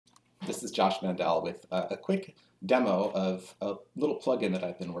This is Josh Mandel with a quick demo of a little plugin that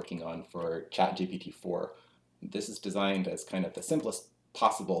I've been working on for ChatGPT-4. This is designed as kind of the simplest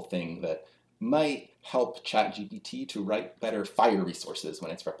possible thing that might help ChatGPT to write better FHIR resources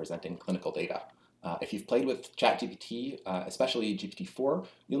when it's representing clinical data. If you've played with ChatGPT, especially GPT-4,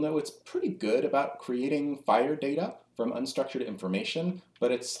 you'll know it's pretty good about creating FHIR data from unstructured information,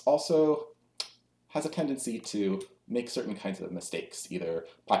 but it's also has a tendency to make certain kinds of mistakes, either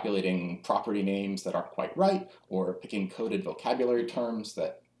populating property names that aren't quite right or picking coded vocabulary terms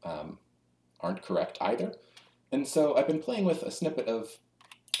that aren't correct either. And so I've been playing with a snippet of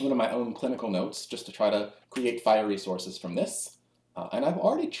one of my own clinical notes just to try to create FHIR resources from this. And I've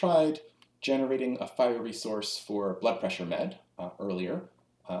already tried generating a FHIR resource for blood pressure med earlier,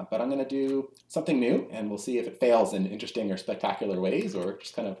 but I'm going to do something new, and we'll see if it fails in interesting or spectacular ways, or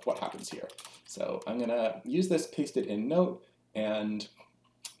just kind of what happens here. So I'm going to use this, paste it in Note, and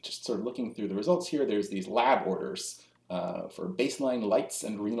just sort of looking through the results here, there's these lab orders for baseline lights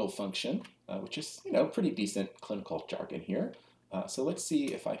and renal function, which is, pretty decent clinical jargon here. So let's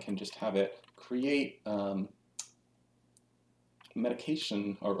see if I can just have it create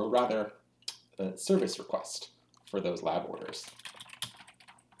medication, or rather, a service request for those lab orders.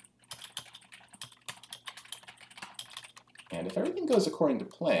 And if everything goes according to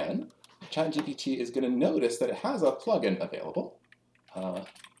plan, ChatGPT is going to notice that it has a plugin available.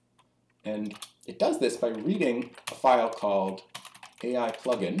 And it does this by reading a file called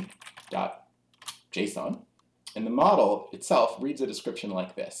aiplugin.json. And the model itself reads a description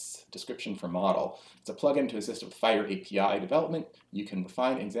like this. Description for model. It's a plugin to assist with FHIR API development. You can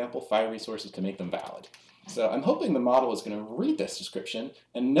refine example FHIR resources to make them valid. So I'm hoping the model is going to read this description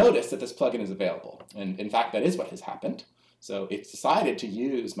and notice that this plugin is available. And in fact, that is what has happened. So it's decided to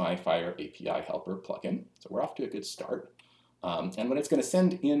use my FHIR API helper plugin. So we're off to a good start. And what it's going to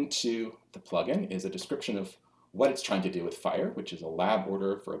send into the plugin is a description of what it's trying to do with FHIR, which is a lab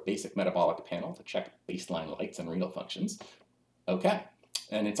order for a basic metabolic panel to check baseline lights and renal functions. Okay.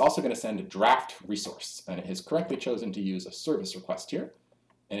 And it's also going to send a draft resource. And it has correctly chosen to use a service request here.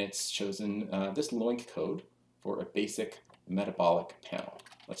 And it's chosen this LOINC code for a basic metabolic panel.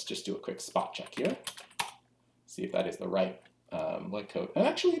 Let's just do a quick spot check here. See if that is the right LOINC code. And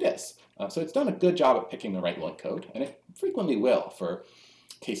actually it is. So it's done a good job at picking the right LOINC code. And it frequently will for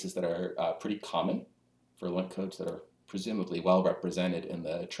cases that are pretty common, for LOINC codes that are presumably well represented in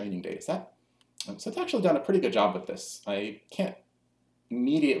the training data set. So it's actually done a pretty good job with this. I can't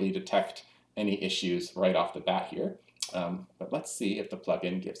immediately detect any issues right off the bat here. But let's see if the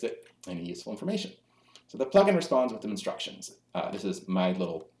plugin gives it any useful information. So the plugin responds with some instructions. This is my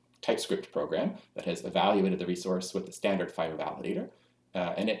little TypeScript program that has evaluated the resource with the standard FHIR validator.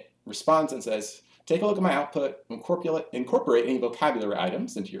 And it responds and says, take a look at my output, incorporate any vocabulary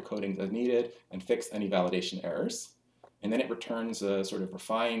items into your codings as needed, and fix any validation errors. And then it returns a sort of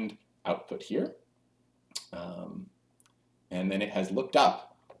refined output here. And then it has looked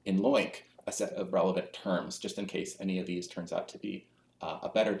up in LOINC a set of relevant terms, just in case any of these turns out to be a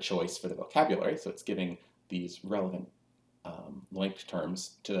better choice for the vocabulary. So it's giving these relevant LOINC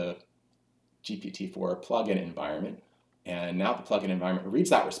terms to the GPT-4 plugin environment. And now the plugin environment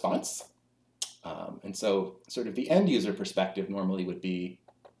reads that response. And so sort of the end user perspective normally would be,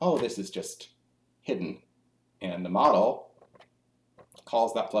 oh, this is just hidden. And the model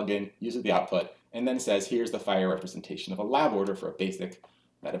calls that plugin, uses the output, and then says, here's the FHIR representation of a lab order for a basic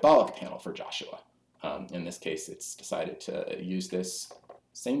metabolic panel for Joshua. In this case, it's decided to use this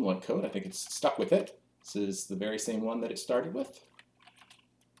same LOINC code. I think it's stuck with it. This is the very same one that it started with.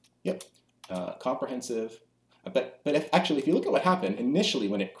 Yep, comprehensive. But if you look at what happened, initially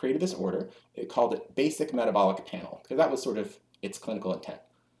when it created this order, it called it basic metabolic panel, because that was sort of its clinical intent.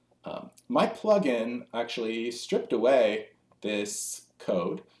 My plugin actually stripped away this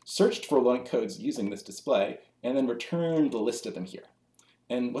code, searched for LOINC codes using this display, and then returned the list of them here.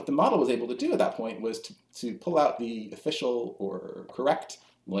 And what the model was able to do at that point was to pull out the official or correct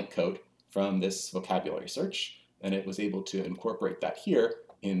LOINC code from this vocabulary search, and it was able to incorporate that here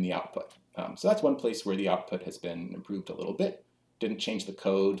in the output. So that's one place where the output has been improved a little bit. Didn't change the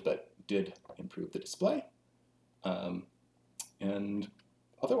code, but did improve the display. And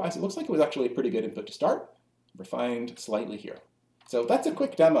otherwise, it looks like it was actually a pretty good input to start, refined slightly here. So that's a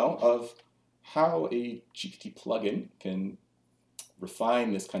quick demo of how a GPT plugin can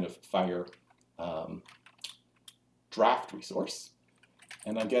refine this kind of FHIR draft resource.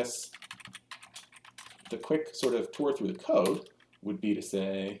 And I guess the quick sort of tour through the code would be to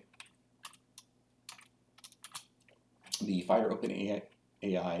say, the FHIR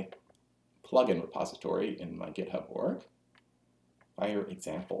OpenAI plugin repository in my GitHub org, FHIR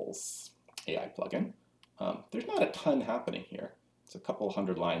examples AI plugin. There's not a ton happening here. It's a couple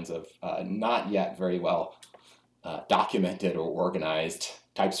hundred lines of not yet very well documented or organized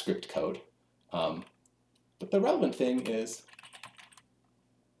TypeScript code. But the relevant thing is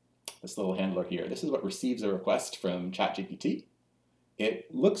this little handler here. This is what receives a request from ChatGPT.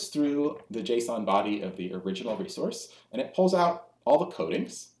 It looks through the JSON body of the original resource, and it pulls out all the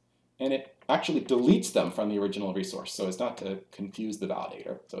codings, and it actually deletes them from the original resource so as not to confuse the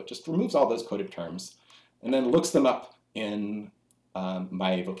validator. So it just removes all those coded terms and then looks them up in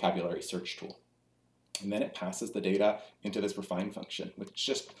my vocabulary search tool. And then it passes the data into this refine function, which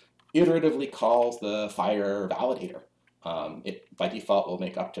just iteratively calls the FHIR validator. It, by default, will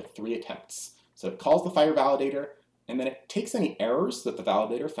make up to 3 attempts. So it calls the FHIR validator, and then it takes any errors that the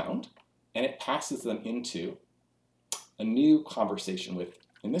validator found, and it passes them into a new conversation with,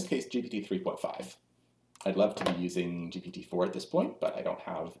 in this case, GPT-3.5. I'd love to be using GPT-4 at this point, but I don't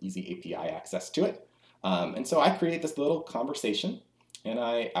have easy API access to it. And so I create this little conversation, and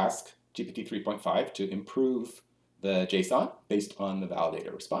I ask GPT-3.5 to improve the JSON based on the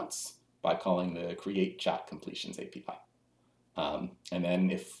validator response by calling the create chat completions API. And then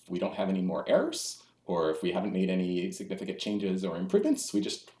if we don't have any more errors, or if we haven't made any significant changes or improvements, we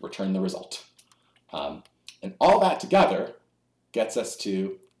just return the result. And all that together gets us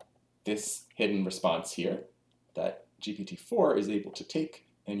to this hidden response here that GPT-4 is able to take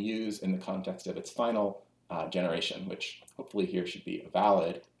and use in the context of its final generation, which hopefully here should be a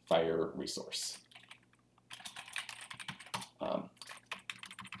valid FHIR resource. I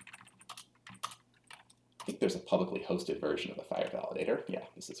think there's a publicly hosted version of the FHIR validator. Yeah,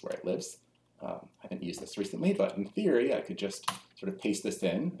 this is where it lives. I haven't used this recently, but in theory, I could just sort of paste this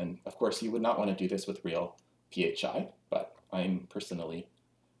in. And of course, you would not want to do this with real PHI, but I'm personally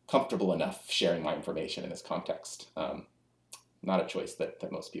comfortable enough sharing my information in this context. Not a choice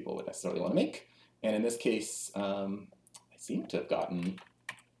that most people would necessarily want to make. And in this case, I seem to have gotten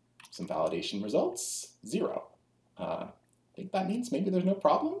some validation results, 0. I think that means maybe there's no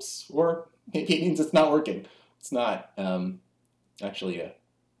problems, or maybe it means it's not working. It's not actually a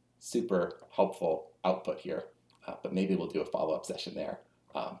super helpful output here, but maybe we'll do a follow-up session there.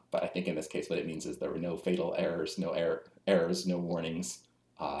 But I think in this case, what it means is there were no fatal errors, no errors, no warnings,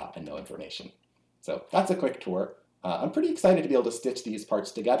 and no information. So that's a quick tour. I'm pretty excited to be able to stitch these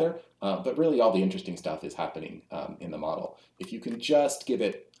parts together, but really all the interesting stuff is happening in the model. If you can just give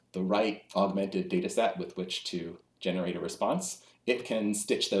it the right augmented data set with which to generate a response, it can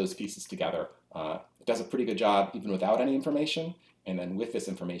stitch those pieces together. It does a pretty good job even without any information, and then with this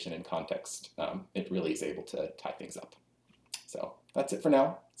information in context, it really is able to tie things up. So that's it for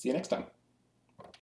now. See you next time.